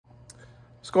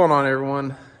What's going on,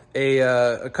 everyone?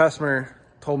 A customer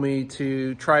told me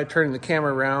to try turning the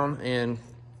camera around and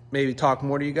maybe talk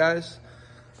more to you guys.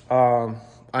 I'm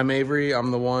Avery.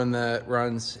 I'm the one that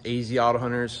runs AZ Auto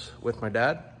Hunters with my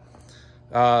dad.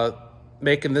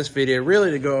 Making this video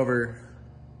really to go over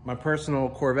my personal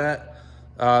Corvette.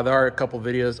 There are a couple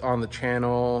videos on the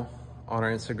channel, on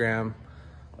our Instagram,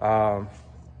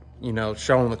 you know,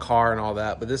 showing the car and all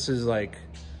that, but this is like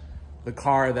the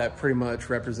car that pretty much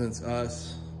represents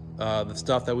us, the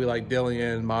stuff that we like dealing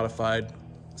in, modified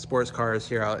sports cars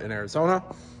here out in Arizona.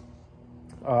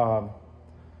 But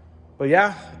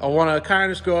yeah, I want to kind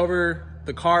of just go over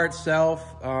the car itself,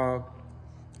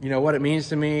 you know, what it means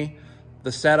to me,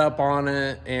 the setup on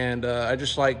it, and I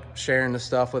just like sharing the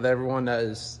stuff with everyone that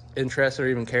is interested or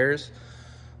even cares.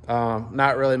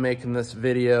 Not really making this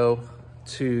video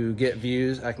to get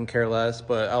views, I can care less,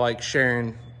 but I like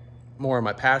sharing more of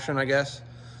my passion, I guess.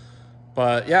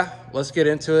 But yeah, let's get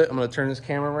into it. I'm gonna turn this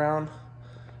camera around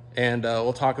and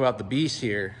we'll talk about the beast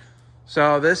here.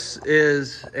 So this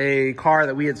is a car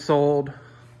that we had sold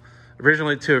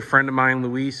originally to a friend of mine,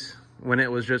 Luis, when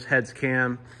it was just heads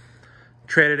cam.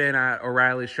 Traded in at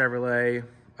O'Reilly Chevrolet.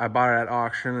 I bought it at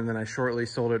auction and then I shortly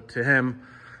sold it to him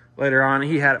later on.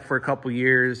 He had it for a couple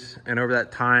years, and over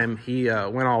that time he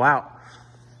went all out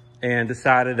and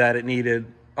decided that it needed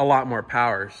a lot more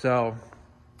power. So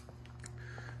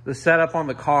the setup on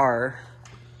the car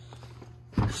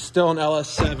is still an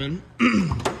LS7.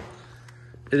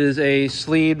 It is a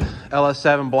sleeved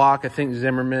LS7 block. I think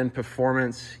Zimmerman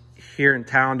Performance here in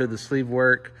town did the sleeve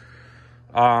work.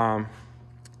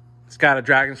 It's got a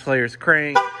Dragon Slayer's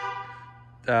crank,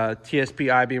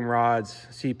 TSP I-beam rods,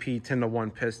 CP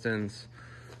 10-to-1 pistons,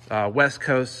 West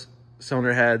Coast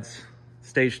cylinder heads,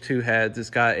 stage 2 heads. It's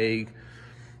got a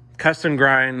custom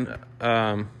grind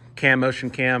cam, motion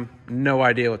cam. No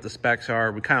idea what the specs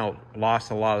are. We kind of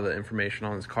lost a lot of the information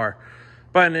on this car,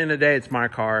 but at the end of the day, it's my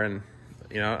car, and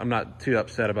you know, I'm not too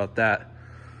upset about that.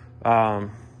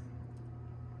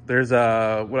 There's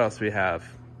what else do we have?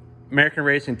 American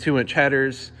Racing 2-inch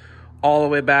headers, all the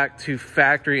way back to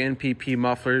factory NPP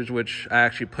mufflers, which I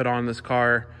actually put on this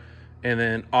car. And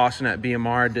then Austin at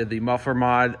BMR did the muffler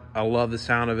mod. I love the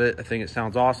sound of it. I think it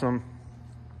sounds awesome.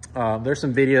 There's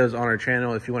some videos on our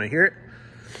channel if you want to hear it.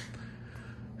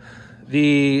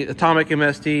 The Atomic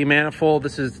MSD manifold,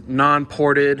 this is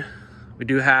non-ported. We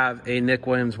do have a Nick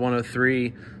Williams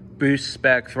 103 boost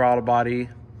spec throttle body.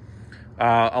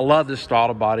 I love this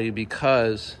throttle body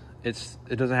because it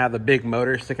doesn't have the big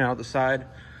motor sticking out the side.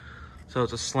 So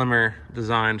it's a slimmer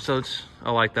design. So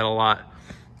I like that a lot.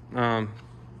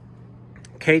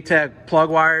 K-Tech plug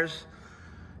wires.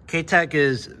 K-Tech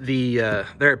is they're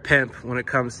a pimp when it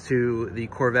comes to the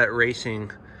Corvette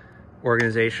racing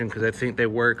organization, because I think they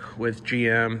work with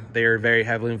GM. They are very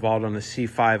heavily involved on the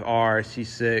C5R,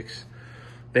 C6.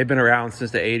 They've been around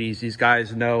since the 80s. These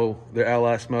guys know their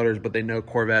LS motors, but they know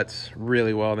Corvettes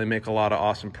really well. They make a lot of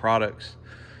awesome products.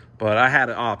 But I had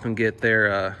to opt and get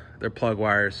their plug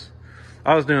wires.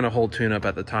 I was doing a whole tune-up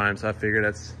at the time, so I figured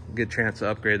that's a good chance to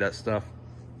upgrade that stuff.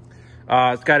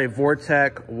 It's got a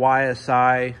Vortech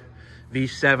YSI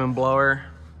V7 blower.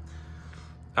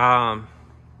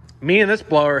 Me and this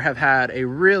blower have had a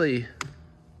really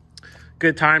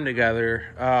good time together.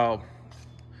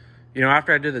 You know,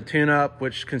 after I did the tune-up,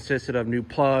 which consisted of new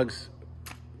plugs,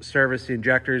 service the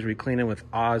injectors, we cleaned them with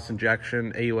Oz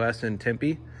injection, AUS, and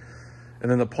Tempe.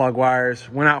 And then the plug wires,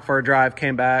 went out for a drive,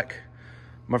 came back.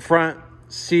 My front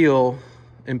seal,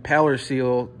 impeller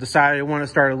seal, decided it wanted to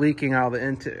start leaking out of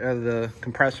the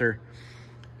compressor.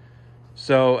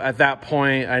 So at that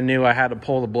point, I knew I had to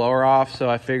pull the blower off. So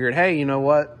I figured, hey, you know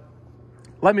what?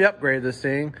 Let me upgrade this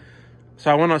thing.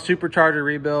 So I went on supercharger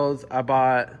rebuilds. I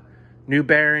bought new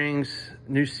bearings,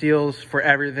 new seals for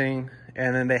everything.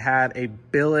 And then they had a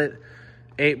billet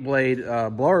 8-blade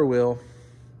blower wheel.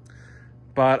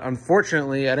 But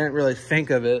unfortunately, I didn't really think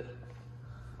of it.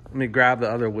 Let me grab the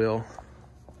other wheel.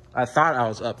 I thought I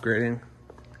was upgrading.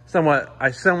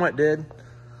 I somewhat did.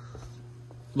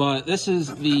 But this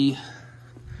is the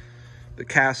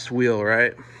cast wheel,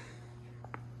 right?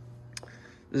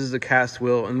 This is the cast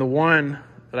wheel. And the one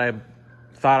that I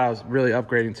thought I was really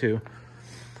upgrading to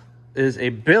is a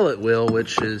billet wheel,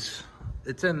 which is,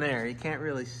 it's in there. You can't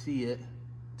really see it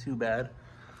too bad.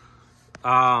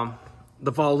 The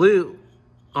volute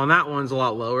on that one's a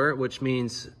lot lower, which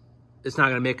means it's not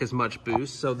going to make as much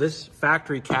boost. So this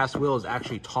factory cast wheel is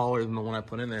actually taller than the one I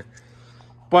put in there.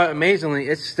 But amazingly,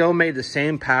 it still made the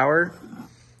same power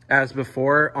as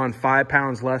before on 5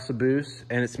 pounds less of boost,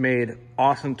 and it's made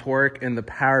awesome torque, and the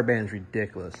power band's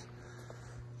ridiculous.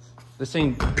 This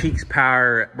thing peaks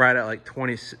power right at like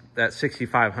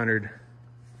 6,500.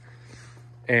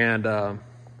 And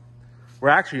we're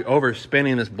actually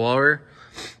overspinning this blower.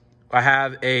 I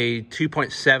have a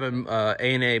 2.7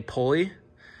 A&A pulley,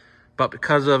 but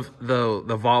because of the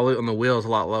volute on the wheel is a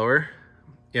lot lower,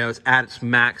 you know, it's at its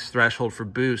max threshold for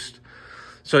boost.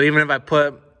 So even if I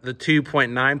put the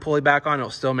 2.9 pulley back on, it'll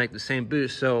still make the same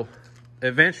boost. So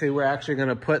eventually we're actually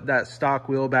gonna put that stock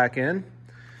wheel back in,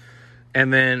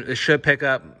 and then it should pick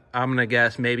up, I'm gonna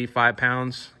guess, maybe 5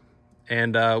 pounds,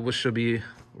 and which should be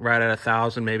right at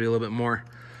 1,000, maybe a little bit more.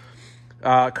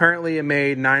 Currently it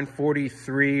made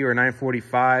 943 or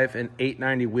 945 and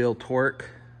 890 wheel torque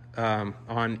on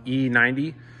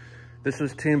E90. This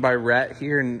was tuned by Rhett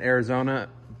here in Arizona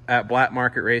at Black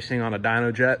Market Racing on a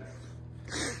dyno jet.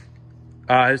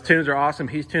 His tunes are awesome.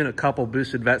 He's tuned a couple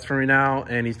boosted vets for me now,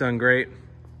 and he's done great.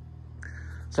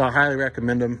 So I highly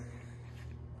recommend him.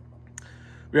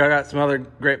 We all got some other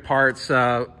great parts.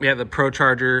 We have the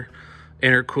ProCharger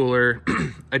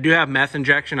intercooler. I do have meth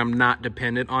injection. I'm not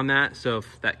dependent on that. So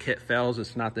if that kit fails,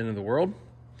 it's not the end of the world.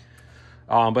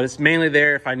 But it's mainly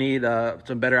there if I need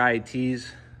some better IETs.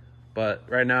 But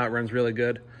right now it runs really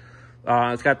good.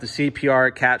 It's got the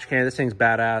CPR catch can. This thing's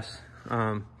badass.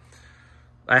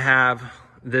 I have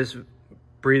this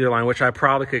breather line, which I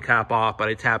probably could cap off, but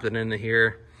I tapped it into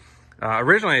here.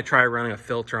 Originally I tried running a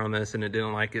filter on this and it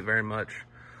didn't like it very much.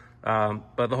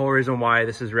 But the whole reason why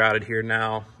this is routed here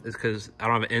now is because I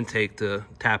don't have an intake to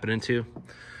tap it into.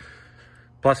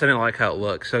 Plus I didn't like how it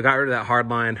looked. So I got rid of that hard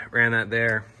line, ran that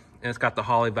there. And it's got the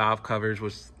Holley valve covers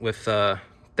with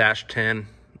dash 10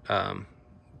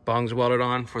 bungs welded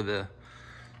on for the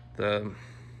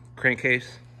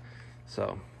crankcase.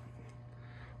 So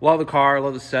love the car,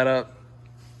 love the setup.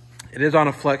 It is on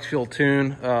a flex fuel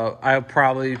tune. I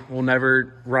probably will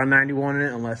never run 91 in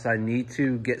it unless I need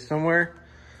to get somewhere.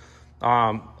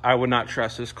 I would not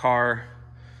trust this car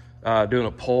doing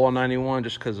a pull on 91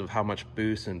 just because of how much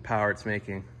boost and power it's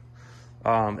making.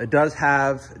 It does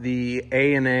have the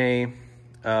A&A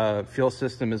fuel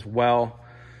system as well,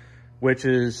 which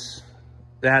is,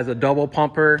 it has a double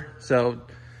pumper. So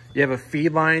you have a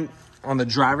feed line on the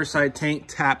driver's side tank,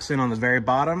 taps in on the very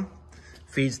bottom,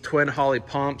 feeds twin Holley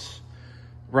pumps,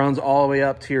 runs all the way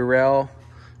up to your rail.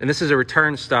 And this is a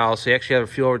return style, so you actually have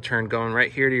a fuel return going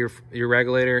right here to your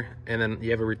regulator, and then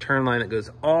you have a return line that goes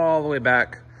all the way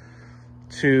back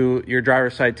to your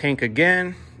driver's side tank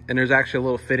again. And there's actually a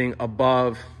little fitting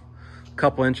above, a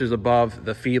couple inches above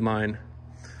the feed line.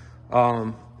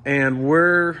 And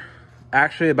we're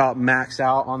actually about maxed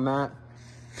out on that.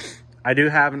 I do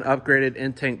have an upgraded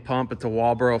in-tank pump. It's a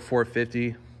Walbro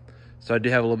 450, so I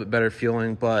do have a little bit better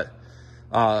fueling, but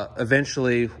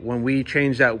eventually when we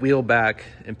change that wheel back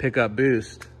and pick up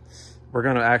boost, we're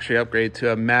going to actually upgrade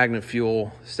to a Magna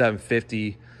Fuel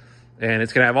 750, and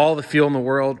it's going to have all the fuel in the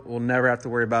world. We'll never have to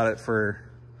worry about it for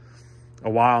a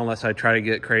while unless I try to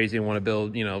get crazy and want to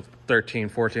build, you know,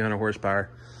 1,400 horsepower.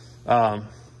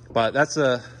 But that's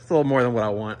a little more than what I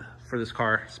want for this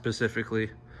car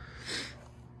specifically.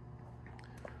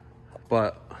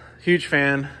 But huge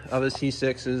fan of the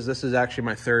C6s. This is actually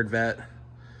my third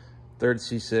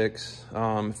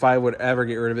C6. If I would ever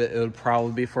get rid of it, it would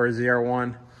probably be for a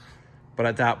ZR1. But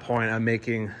at that point, I'm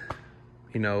making,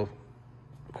 you know,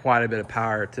 quite a bit of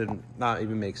power to not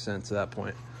even make sense at that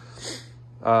point.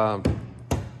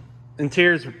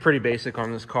 Interiors are pretty basic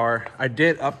on this car. I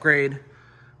did upgrade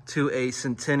to a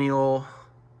Centennial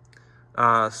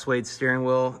suede steering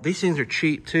wheel. These things are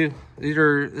cheap too.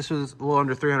 This was a little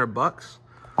under 300 bucks.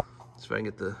 Let's see if I can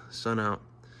get the sun out.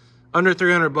 Under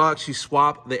 300 bucks, you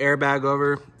swap the airbag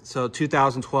over. So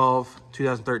 2012,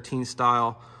 2013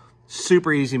 style,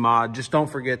 super easy mod. Just don't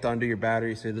forget to undo your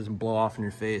battery so it doesn't blow off in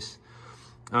your face.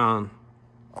 And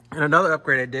another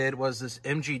upgrade I did was this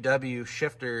MGW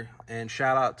shifter, and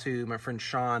shout out to my friend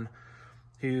Sean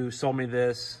who sold me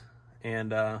this,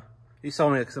 and he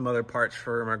sold me some other parts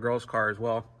for my girl's car as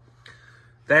well.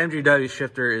 The MGW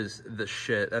shifter is the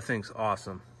shit. That thing's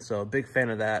awesome. So big fan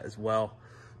of that as well.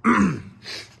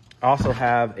 I also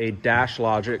have a dash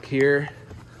logic here.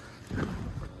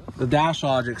 The dash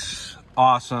logic's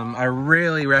awesome. I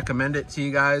really recommend it to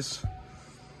you guys.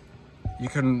 You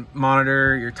can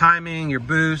monitor your timing, your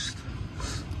boost.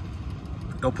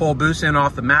 It'll pull boost in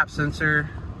off the map sensor.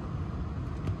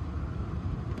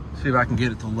 See if I can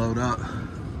get it to load up.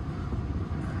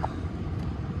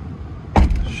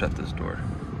 Shut this door.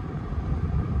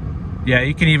 Yeah,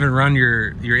 you can even run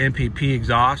your MPP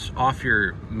exhaust off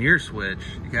your mirror switch.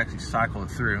 You can actually cycle it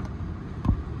through.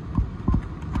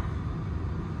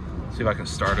 See if I can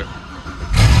start it.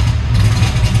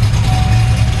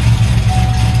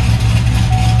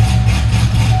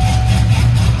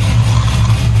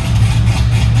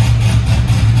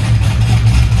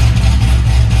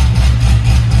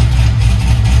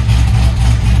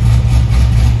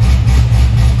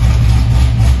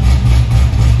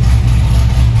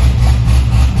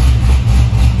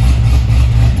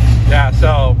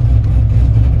 So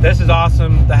this is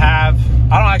awesome to have.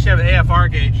 I don't actually have an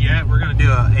AFR gauge yet. We're gonna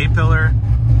do a A-pillar,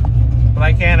 but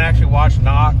I can actually watch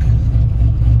knock.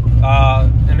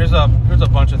 And there's a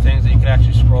bunch of things that you can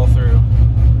actually scroll through.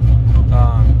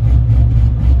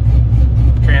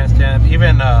 Trans temp,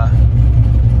 even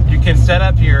you can set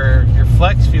up your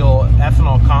flex fuel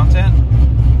ethanol content.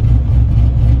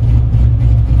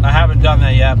 I haven't done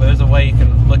that yet, but there's a way you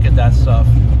can look at that stuff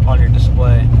on your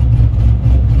display.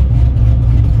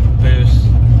 Boost,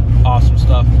 awesome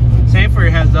stuff. Same for your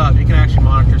heads up, you can actually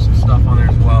monitor some stuff on there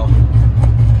as well.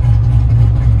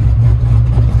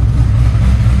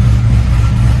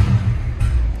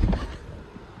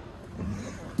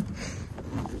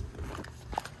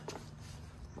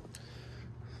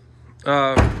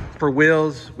 For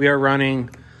wheels, we are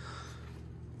running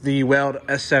the Weld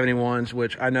S71s,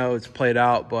 which I know it's played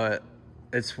out, but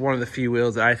it's one of the few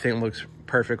wheels that I think looks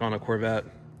perfect on a Corvette.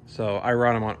 So I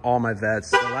run them on all my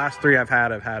Vettes. The last three I've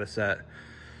had a set.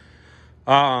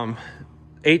 18-inch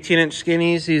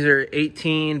skinnies. These are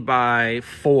 18 by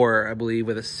 4, I believe,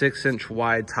 with a 6-inch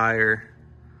wide tire.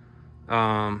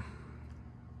 And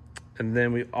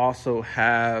then we also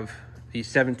have the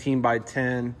 17 by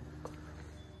 10.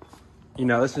 You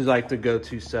know, this is like the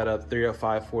go-to setup,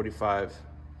 305/45.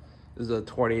 This is a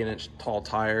 20-inch tall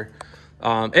tire.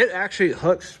 It actually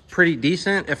hooks pretty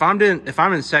decent. If I'm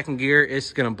in second gear,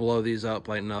 it's gonna blow these up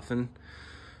like nothing.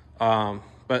 But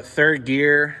third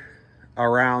gear,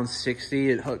 around 60,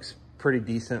 it hooks pretty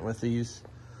decent with these.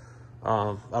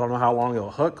 I don't know how long it'll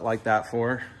hook like that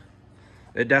for.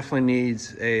 It definitely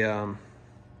needs a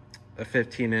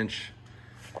 15-inch.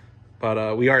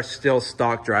 But we are still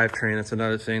stock drivetrain. That's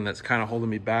another thing that's kind of holding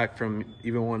me back from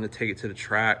even wanting to take it to the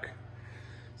track.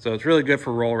 So it's really good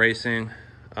for roll racing.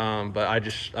 But I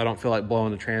don't feel like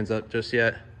blowing the trans up just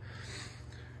yet.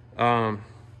 Another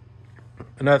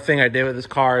thing I did with this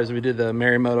car is we did the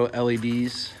Marimoto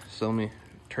LEDs. So let me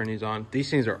turn these on. These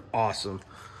things are awesome.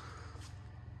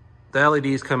 The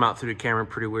LEDs come out through the camera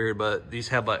pretty weird, but these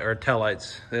headlight or tail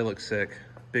lights, they look sick.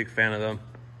 Big fan of them.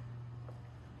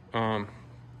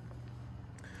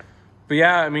 But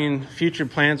yeah, I mean, future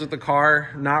plans with the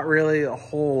car, not really a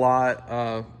whole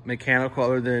lot mechanical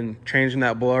other than changing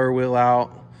that blower wheel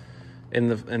out in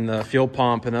the fuel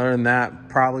pump. And other than that,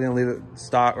 probably gonna leave it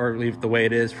stock or leave it the way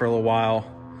it is for a little while.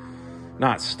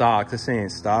 Not stock, this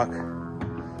ain't stock.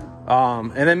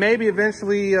 And then maybe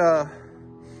eventually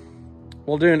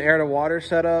we'll do an air to water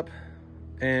setup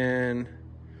and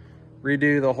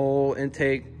redo the whole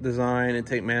intake design,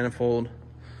 intake manifold.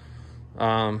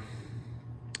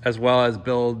 As well as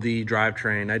build the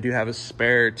drivetrain. I do have a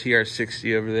spare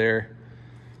TR60 over there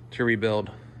to rebuild.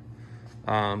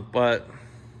 But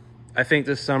I think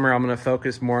this summer I'm gonna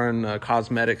focus more on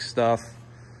cosmetic stuff.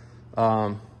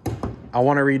 I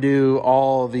wanna redo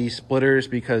all the splitters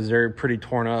because they're pretty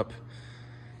torn up.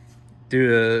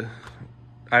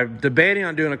 I'm debating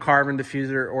on doing a carbon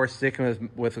diffuser or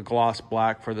sticking with a gloss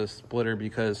black for the splitter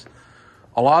because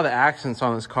a lot of the accents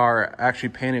on this car are actually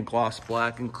painted gloss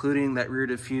black, including that rear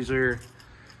diffuser,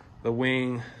 the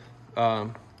wing,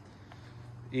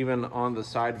 even on the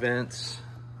side vents,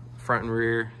 front and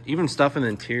rear, even stuff in the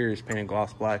interior is painted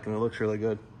gloss black, and it looks really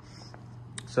good.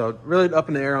 So really up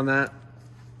in the air on that.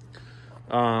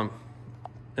 And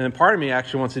then part of me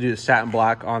actually wants to do the satin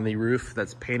black on the roof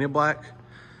that's painted black.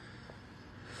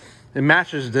 It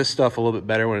matches this stuff a little bit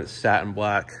better when it's satin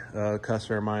black. A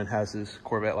customer of mine has this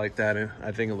Corvette like that, and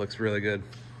I think it looks really good.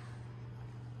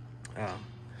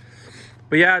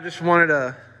 But yeah, I just wanted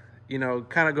to, you know,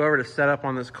 kind of go over the setup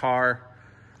on this car.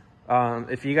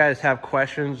 If you guys have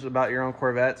questions about your own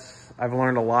Corvettes, I've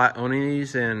learned a lot owning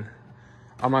these, and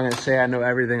I'm not going to say I know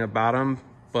everything about them,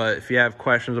 but if you have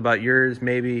questions about yours,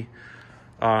 maybe,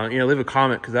 you know, leave a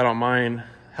comment because I don't mind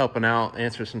helping out,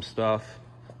 answer some stuff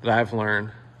that I've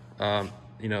learned.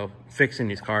 You know, fixing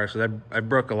these cars, because I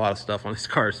broke a lot of stuff on these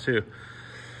cars too.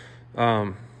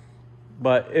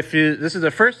 But if this is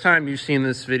the first time you've seen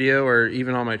this video or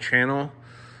even on my channel,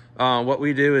 what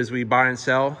we do is we buy and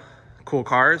sell cool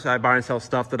cars. I buy and sell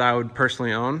stuff that I would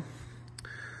personally own.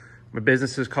 My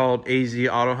business is called AZ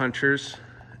Auto Hunters,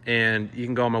 and you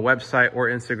can go on my website or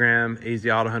Instagram,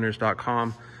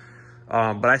 azautohunters.com.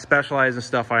 But I specialize in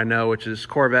stuff I know, which is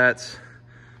Corvettes,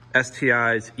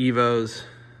 STIs, Evos,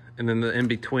 and then the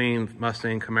in-between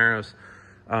Mustang, Camaros.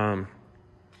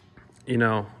 You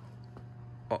know,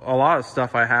 a lot of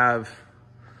stuff I have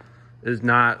is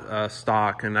not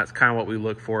stock, and that's kind of what we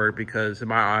look for, because in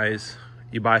my eyes,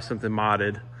 you buy something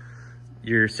modded,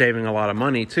 you're saving a lot of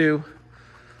money too.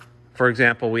 For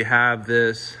example, we have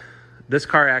this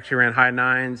car actually ran high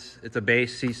nines. It's a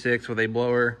base C6 with a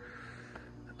blower.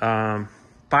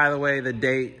 By the way, the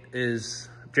date is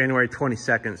January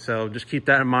 22nd, so just keep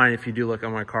that in mind if you do look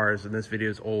on my cars, and this video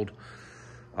is old.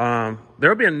 There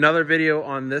will be another video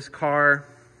on this car.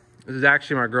 This is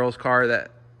actually my girl's car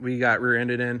that we got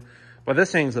rear-ended in, but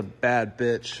this thing's a bad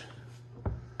bitch.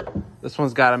 This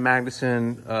one's got a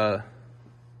Magnuson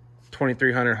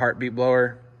 2300 heartbeat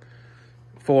blower,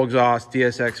 full exhaust,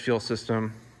 DSX fuel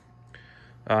system.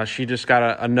 She just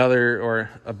got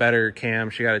a better cam.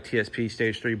 She got a TSP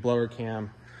stage 3 blower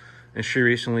cam. And she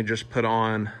recently just put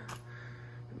on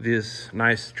this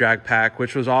nice drag pack,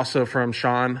 which was also from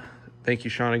Sean. Thank you,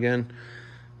 Sean, again.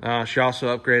 She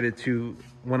also upgraded to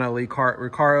 1LE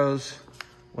Recaros,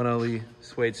 1LE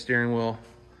suede steering wheel.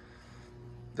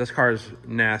 This car is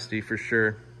nasty for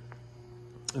sure.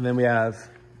 And then we have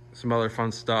some other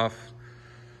fun stuff.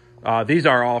 These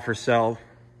are all for sale.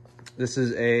 This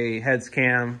is a heads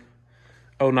cam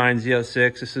 09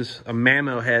 Z06. This is a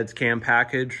Mammo heads cam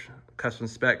package. Custom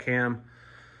spec cam,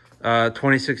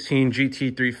 2016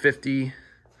 GT350.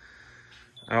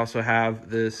 I also have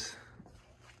this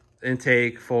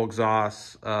intake full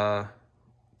exhaust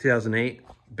 2008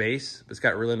 base. It's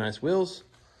got really nice wheels.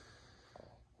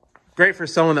 Great for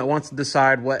someone that wants to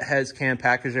decide what heads cam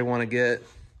package they want to get.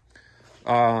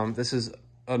 This is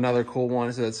another cool one.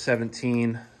 This is a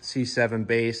 17 C7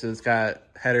 base. It's got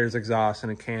headers, exhaust,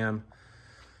 and a cam.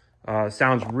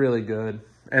 Sounds really good.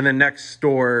 And then next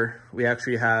door, we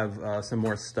actually have some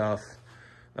more stuff.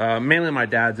 Mainly my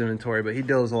dad's inventory, but he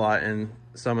deals a lot in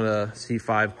some of the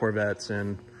C5 Corvettes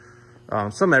and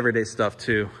some everyday stuff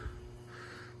too.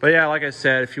 But yeah, like I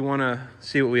said, if you want to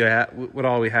see what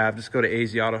all we have, just go to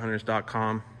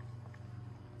azautohunters.com.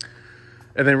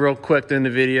 And then real quick in the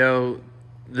video,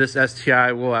 this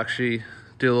STI will actually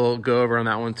do a little go over on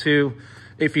that one too.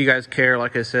 If you guys care,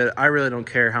 like I said, I really don't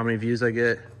care how many views I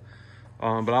get.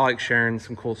 But I like sharing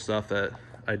some cool stuff that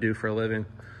I do for a living.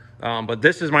 But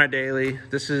this is my daily.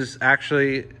 This is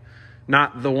actually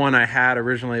not the one I had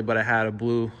originally, but I had a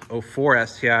blue 04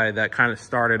 STI that kind of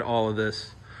started all of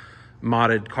this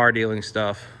modded car dealing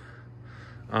stuff.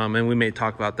 And we may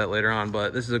talk about that later on,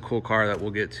 but this is a cool car that we'll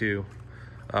get to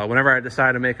whenever I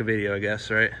decide to make a video, I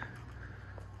guess, right?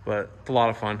 But it's a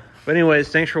lot of fun. But anyways,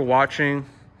 thanks for watching.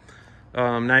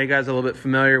 Now you guys are a little bit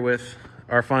familiar with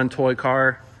our fun toy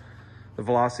car, the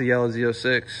Velocity Yellow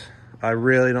Z06. I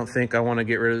really don't think I want to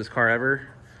get rid of this car ever.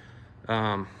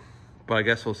 But I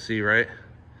guess we'll see, right?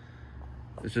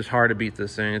 It's just hard to beat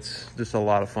this thing. It's just a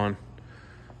lot of fun.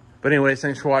 But anyways,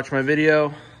 thanks for watching my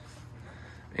video,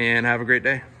 and have a great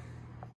day.